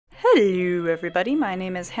Hello everybody, my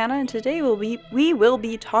name is Hannah and today we will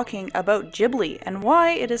be talking about Ghibli and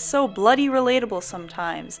why it is so bloody relatable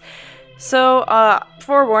sometimes. So,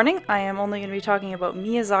 forewarning, I am only going to be talking about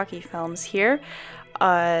Miyazaki films here.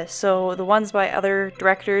 So the ones by other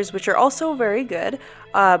directors, which are also very good,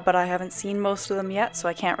 but I haven't seen most of them yet, so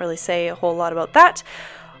I can't really say a whole lot about that.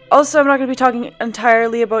 Also, I'm not going to be talking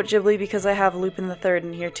entirely about Ghibli because I have Lupin the Third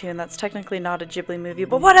in here too, and that's technically not a Ghibli movie,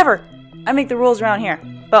 but whatever! I make the rules around here.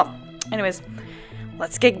 Well, anyways,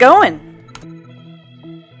 let's get going!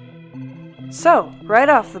 So, right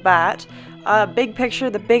off the bat, big picture,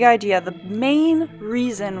 the big idea, the main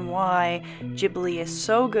reason why Ghibli is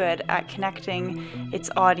so good at connecting its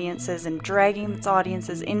audiences and dragging its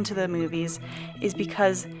audiences into the movies is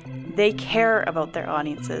because they care about their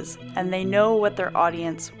audiences and they know what their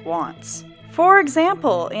audience wants. For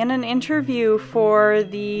example, in an interview for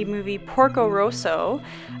the movie Porco Rosso,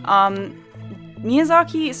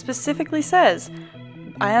 Miyazaki specifically says,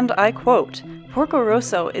 and I quote, "Porco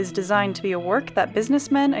Rosso is designed to be a work that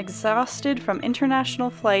businessmen exhausted from international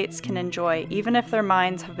flights can enjoy, even if their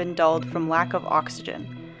minds have been dulled from lack of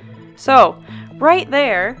oxygen." So, right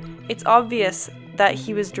there, it's obvious that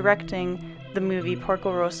he was directing the movie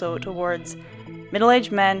Porco Rosso towards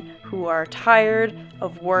middle-aged men who are tired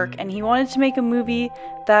of work, and he wanted to make a movie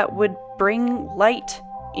that would bring light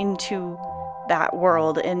into that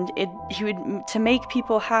world, and to make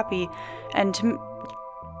people happy and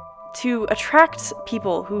to attract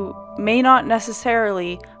people who may not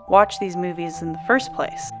necessarily watch these movies in the first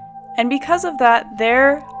place. And because of that,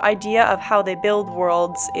 their idea of how they build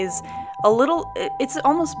worlds is it's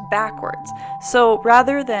almost backwards. So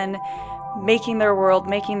rather than making their world,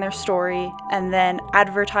 making their story, and then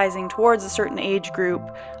advertising towards a certain age group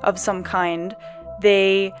of some kind,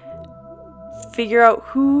 they figure out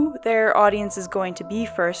who their audience is going to be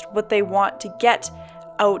first, what they want to get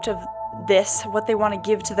out of this, what they want to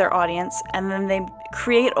give to their audience, and then they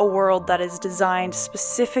create a world that is designed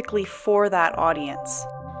specifically for that audience.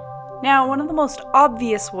 Now, one of the most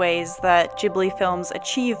obvious ways that Ghibli films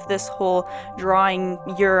achieve this whole drawing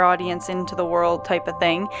your audience into the world type of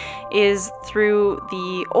thing is through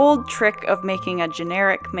the old trick of making a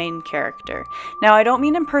generic main character. Now, I don't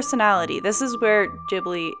mean in personality. This is where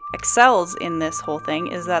Ghibli excels in this whole thing,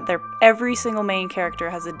 is that every single main character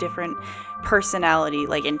has a different personality,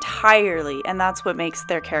 like entirely, and that's what makes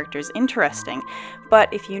their characters interesting.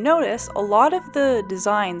 But if you notice, a lot of the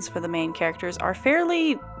designs for the main characters are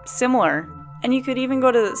fairly similar, and you could even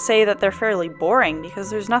go to say that they're fairly boring because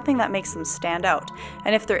there's nothing that makes them stand out.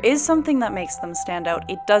 And if there is something that makes them stand out,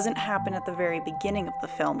 it doesn't happen at the very beginning of the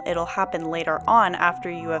film. It'll happen later on after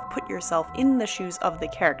you have put yourself in the shoes of the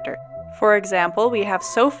character. For example, we have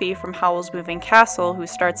Sophie from Howl's Moving Castle, who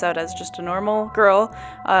starts out as just a normal girl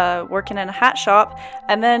working in a hat shop,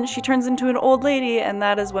 and then she turns into an old lady, and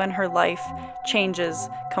that is when her life changes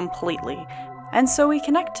completely. And so we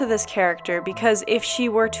connect to this character because if she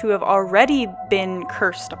were to have already been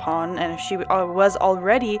cursed upon, and if she was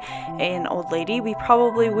already an old lady, we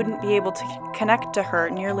probably wouldn't be able to connect to her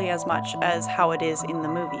nearly as much as how it is in the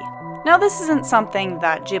movie. Now, this isn't something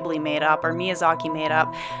that Ghibli made up or Miyazaki made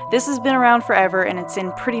up. This has been around forever and it's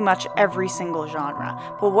in pretty much every single genre.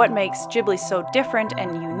 But what makes Ghibli so different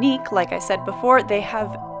and unique, like I said before, they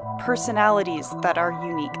have personalities that are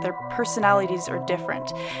unique. Their personalities are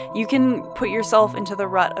different. You can put yourself into the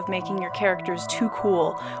rut of making your characters too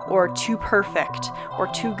cool or too perfect or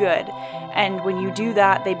too good, and when you do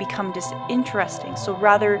that, they become disinteresting. So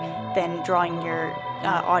rather than drawing your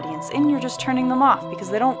audience in, you're just turning them off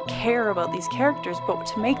because they don't care about these characters. But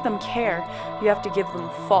to make them care, you have to give them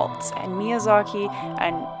faults, and Miyazaki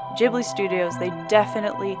and Ghibli Studios, they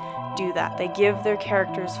definitely do that. They give their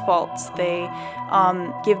characters faults, they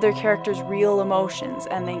give their characters real emotions,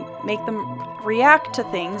 and they make them react to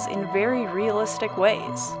things in very realistic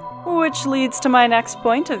ways. Which leads to my next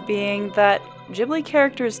point of being that Ghibli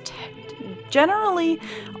characters generally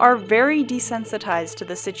are very desensitized to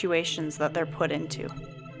the situations that they're put into.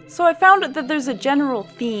 So I found that there's a general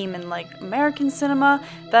theme in American cinema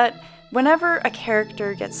that whenever a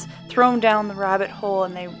character gets thrown down the rabbit hole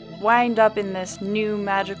and they wind up in this new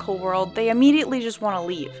magical world, they immediately just want to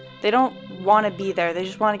leave. They don't want to be there, they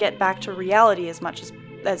just want to get back to reality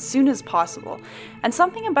as soon as possible. And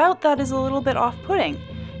something about that is a little bit off-putting.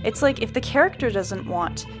 It's like, if the character doesn't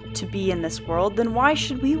want to be in this world, then why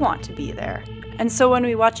should we want to be there? And so when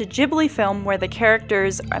we watch a Ghibli film where the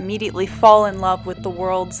characters immediately fall in love with the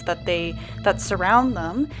worlds that surround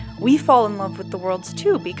them, we fall in love with the worlds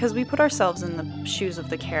too, because we put ourselves in the shoes of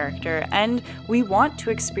the character, and we want to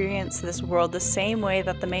experience this world the same way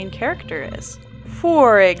that the main character is.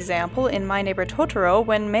 For example, in My Neighbor Totoro,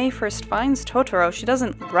 when Mei first finds Totoro, she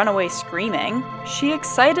doesn't run away screaming. She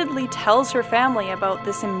excitedly tells her family about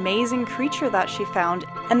this amazing creature that she found,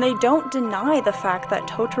 and they don't deny the fact that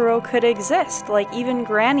Totoro could exist. Like, even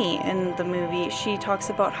Granny in the movie, she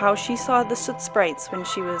talks about how she saw the soot sprites when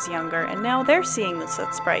she was younger, and now they're seeing the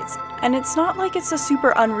soot sprites. And it's not like it's a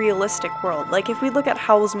super unrealistic world. Like, if we look at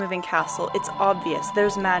Howl's Moving Castle, it's obvious.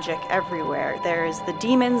 There's magic everywhere. There's the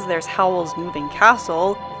demons, there's Howl's Moving Castle.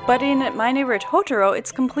 But in My Neighbor Totoro,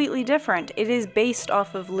 it's completely different. It is based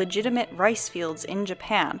off of legitimate rice fields in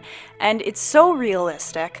Japan, and it's so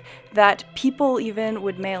realistic that people even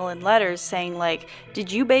would mail in letters saying like,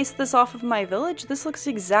 "Did you base this off of my village? This looks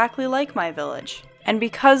exactly like my village." And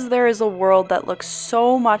because there is a world that looks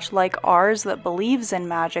so much like ours that believes in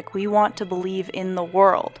magic, we want to believe in the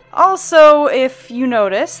world. Also, if you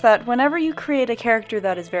notice that whenever you create a character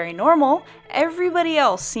that is very normal, everybody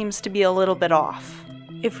else seems to be a little bit off.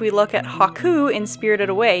 If we look at Haku in Spirited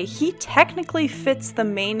Away, he technically fits the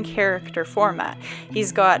main character format.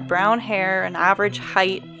 He's got brown hair, an average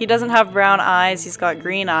height, he doesn't have brown eyes, he's got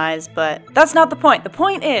green eyes, but that's not the point. The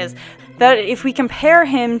point is that if we compare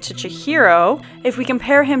him to Chihiro, if we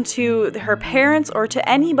compare him to her parents or to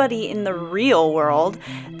anybody in the real world,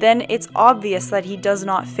 then it's obvious that he does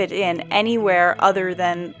not fit in anywhere other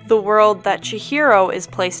than the world that Chihiro is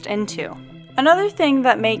placed into. Another thing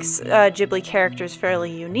that makes Ghibli characters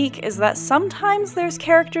fairly unique is that sometimes there's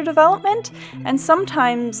character development, and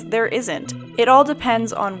sometimes there isn't. It all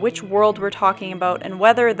depends on which world we're talking about and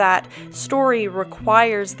whether that story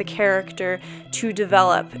requires the character to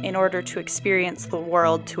develop in order to experience the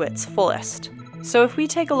world to its fullest. So if we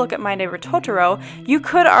take a look at My Neighbor Totoro, you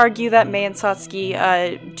could argue that Mei and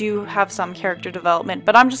Satsuki do have some character development,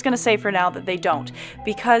 but I'm just going to say for now that they don't,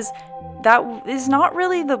 because that is not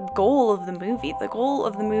really the goal of the movie. The goal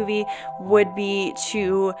of the movie would be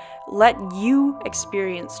to let you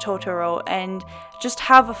experience Totoro and just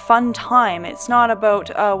have a fun time. It's not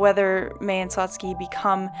about whether Mei and Satsuki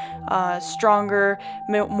become stronger,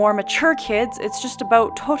 more mature kids. It's just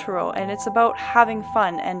about Totoro, and it's about having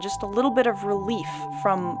fun and just a little bit of relief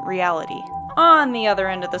from reality. On the other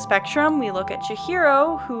end of the spectrum, we look at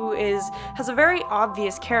Chihiro, who has a very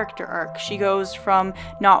obvious character arc. She goes from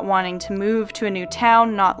not wanting to move to a new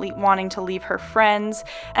town, not wanting to leave her friends,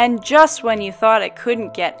 and just when you thought it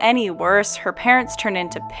couldn't get any worse, her parents turn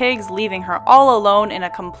into pigs, leaving her all alone in a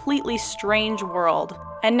completely strange world.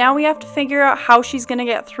 And now we have to figure out how she's gonna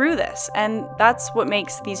get through this, and that's what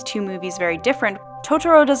makes these two movies very different.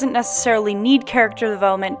 Totoro doesn't necessarily need character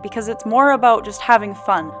development because it's more about just having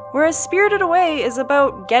fun, whereas Spirited Away is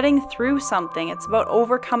about getting through something, it's about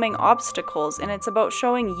overcoming obstacles, and it's about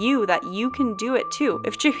showing you that you can do it too.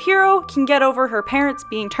 If Chihiro can get over her parents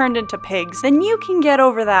being turned into pigs, then you can get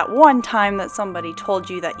over that one time that somebody told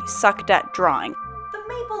you that you sucked at drawing. The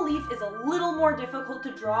maple leaf is a little more difficult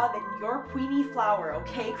to draw than your Queenie flower,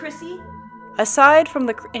 okay, Chrissy? Aside from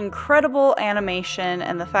the incredible animation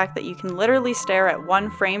and the fact that you can literally stare at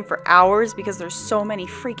one frame for hours because there's so many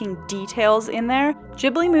freaking details in there,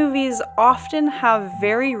 Ghibli movies often have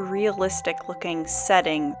very realistic looking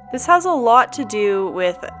setting. This has a lot to do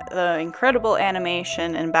with the incredible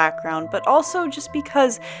animation and background, but also just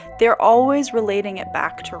because they're always relating it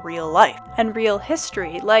back to real life and real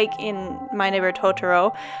history. Like in My Neighbor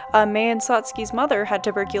Totoro, Mei and Satsuki's mother had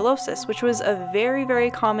tuberculosis, which was a very,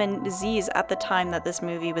 very common disease at the time that this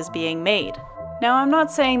movie was being made. Now, I'm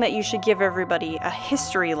not saying that you should give everybody a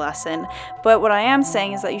history lesson, but what I am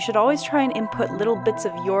saying is that you should always try and input little bits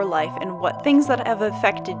of your life and what things that have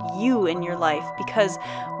affected you in your life, because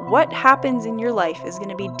what happens in your life is going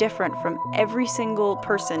to be different from every single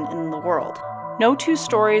person in the world. No two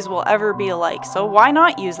stories will ever be alike, so why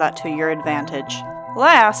not use that to your advantage?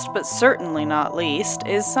 Last, but certainly not least,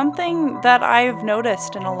 is something that I've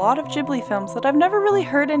noticed in a lot of Ghibli films that I've never really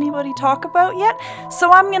heard anybody talk about yet, so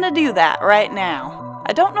I'm gonna do that right now.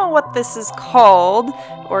 I don't know what this is called,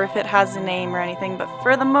 or if it has a name or anything, but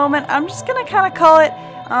for the moment, I'm just gonna kinda call it,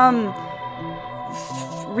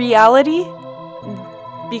 reality,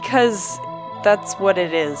 because that's what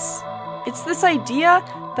it is. It's this idea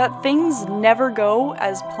that things never go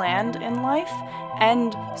as planned in life,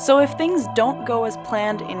 and so if things don't go as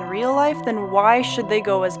planned in real life, then why should they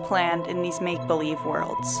go as planned in these make-believe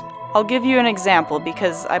worlds? I'll give you an example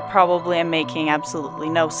because I probably am making absolutely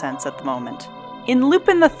no sense at the moment. In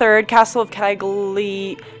Lupin III, Castle of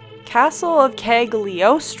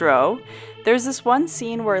Cagliostro, there's this one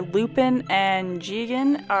scene where Lupin and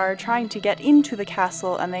Jigen are trying to get into the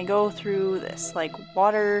castle, and they go through this like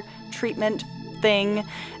water treatment thing,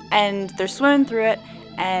 and they're swimming through it,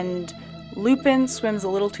 and Lupin swims a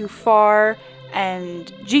little too far,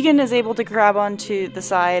 and Jigen is able to grab onto the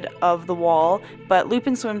side of the wall, but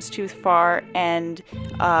Lupin swims too far and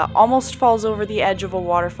almost falls over the edge of a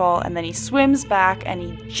waterfall, and then he swims back and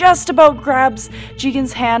he just about grabs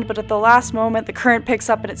Jigen's hand, but at the last moment the current picks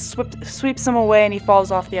up and it sweeps him away and he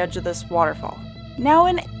falls off the edge of this waterfall. Now,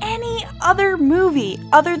 in any other movie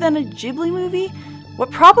other than a Ghibli movie,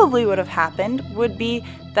 what probably would have happened would be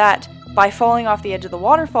that by falling off the edge of the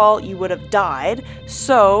waterfall, you would have died.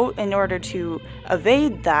 So, in order to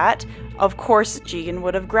evade that, of course, Jigen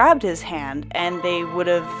would have grabbed his hand, and they would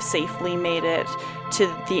have safely made it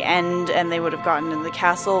to the end, and they would have gotten into the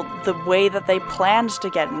castle the way that they planned to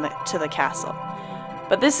get to the castle.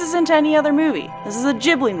 But this isn't any other movie. This is a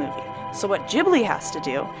Ghibli movie. So what Ghibli has to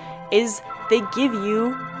do is they give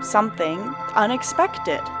you something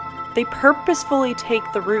unexpected. They purposefully take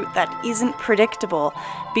the route that isn't predictable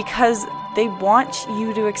because they want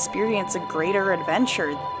you to experience a greater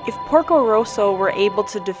adventure. If Porco Rosso were able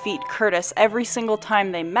to defeat Curtis every single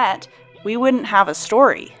time they met, we wouldn't have a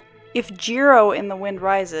story. If Jiro in The Wind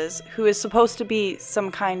Rises, who is supposed to be some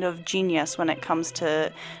kind of genius when it comes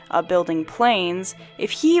to building planes,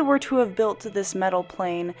 if he were to have built this metal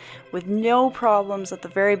plane with no problems at the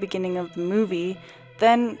very beginning of the movie,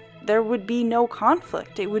 then there would be no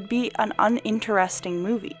conflict. It would be an uninteresting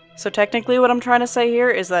movie. So technically what I'm trying to say here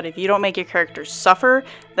is that if you don't make your characters suffer,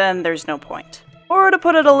 then there's no point. Or to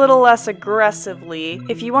put it a little less aggressively,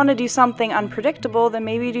 if you want to do something unpredictable, then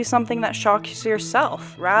maybe do something that shocks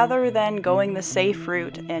yourself. Rather than going the safe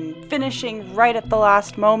route and finishing right at the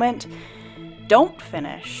last moment, don't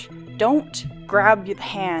finish. Don't grab your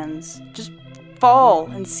hands. Just fall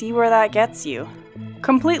and see where that gets you.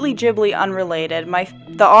 Completely Ghibli unrelated,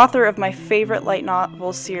 the author of my favorite light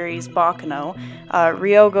novel series, Baccano,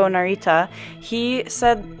 Ryogo Narita, he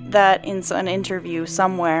said that in an interview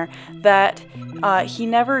somewhere that he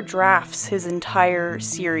never drafts his entire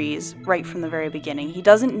series right from the very beginning. He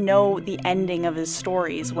doesn't know the ending of his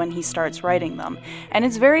stories when he starts writing them. And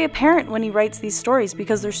it's very apparent when he writes these stories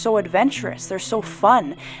because they're so adventurous, they're so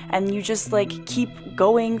fun, and you just like keep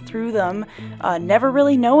going through them, never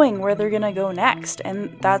really knowing where they're gonna go next.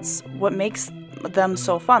 And that's what makes them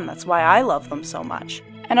so fun. That's why I love them so much.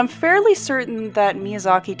 And I'm fairly certain that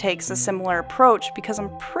Miyazaki takes a similar approach because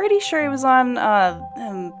I'm pretty sure he was on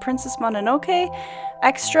Princess Mononoke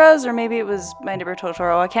extras, or maybe it was My Neighbor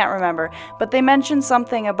Totoro, I can't remember. But they mentioned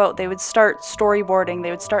something about they would start storyboarding,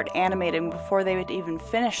 they would start animating before they would even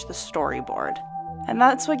finish the storyboard. And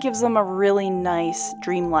that's what gives them a really nice,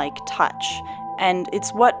 dreamlike touch. And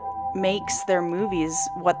it's what makes their movies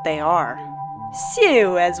what they are.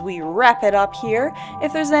 So, as we wrap it up here,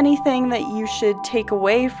 if there's anything that you should take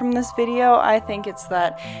away from this video, I think it's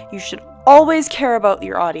that you should always care about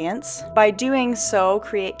your audience. By doing so,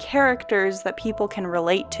 create characters that people can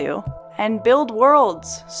relate to, and build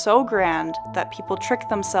worlds so grand that people trick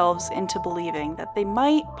themselves into believing that they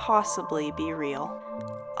might possibly be real.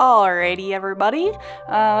 Alrighty everybody,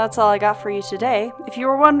 that's all I got for you today. If you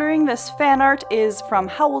were wondering, this fan art is from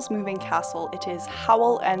Howl's Moving Castle. It is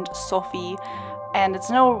Howl and Sophie, and it's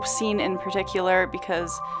no scene in particular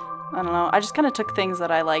because, I don't know, I just kind of took things that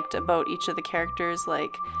I liked about each of the characters,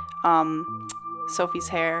 like Sophie's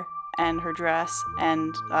hair and her dress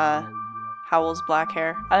and Howl's black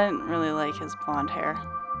hair. I didn't really like his blonde hair.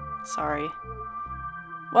 Sorry.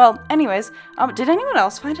 Well, anyways, did anyone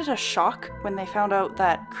else find it a shock when they found out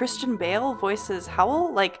that Christian Bale voices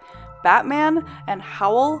Howl? Like, Batman and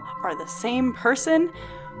Howl are the same person?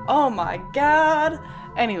 Oh my god!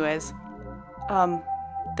 Anyways,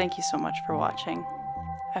 thank you so much for watching.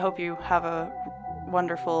 I hope you have a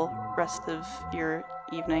wonderful rest of your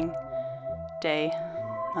evening, day,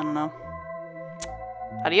 I don't know.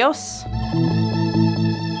 Adios!